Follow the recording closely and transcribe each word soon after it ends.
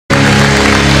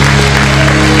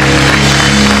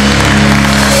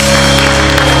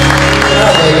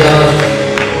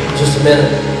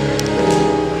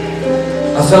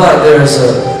feel like there's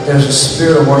a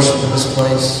spirit of worship in this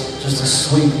place. Just a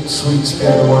sweet, sweet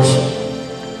spirit of worship.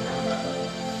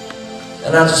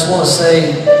 And I just want to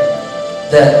say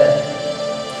that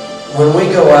when we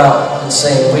go out and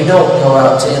sing, we don't go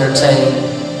out to entertain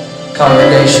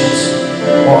congregations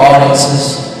or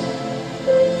audiences,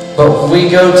 but we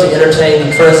go to entertain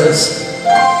the presence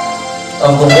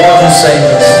of the one who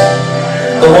saved us,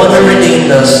 the one who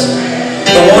redeemed us,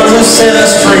 the one who set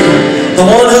us free, the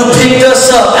one who picked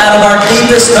us up out of our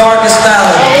deepest, darkest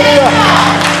valley.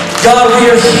 God, we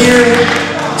are here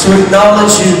to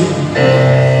acknowledge you,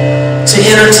 to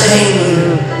entertain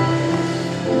you.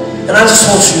 And I just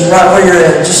want you, right where you're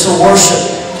at, just to worship.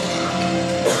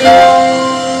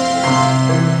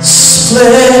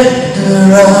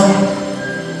 Splendor around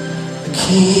the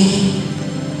King.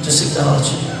 Just acknowledge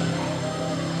you.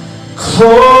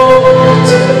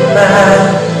 Clothed in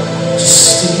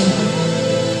majesty,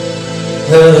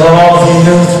 let all the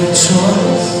earth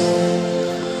rejoice.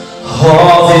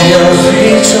 All the earth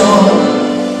rejoice.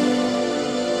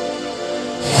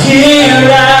 Here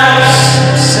rise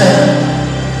himself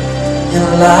in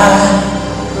light,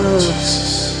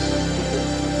 Jesus.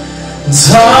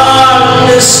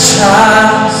 Darkness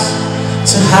tries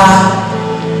to hide,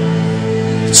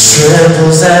 it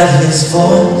trembles at his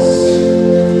voice.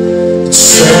 It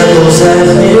trembles at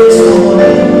his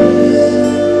voice.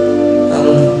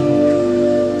 Hallelujah.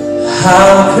 How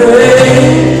great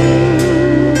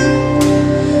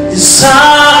is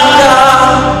our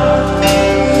God?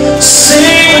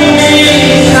 Sing with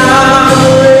me, how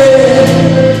great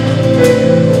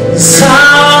is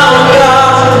our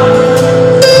God?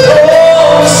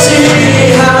 Oh,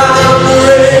 sing how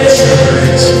great,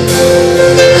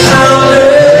 how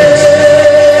great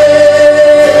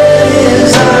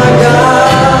is our God.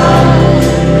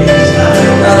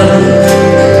 Hallelujah.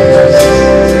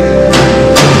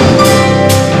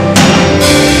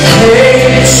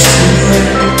 Age to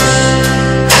age,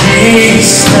 He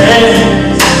stands.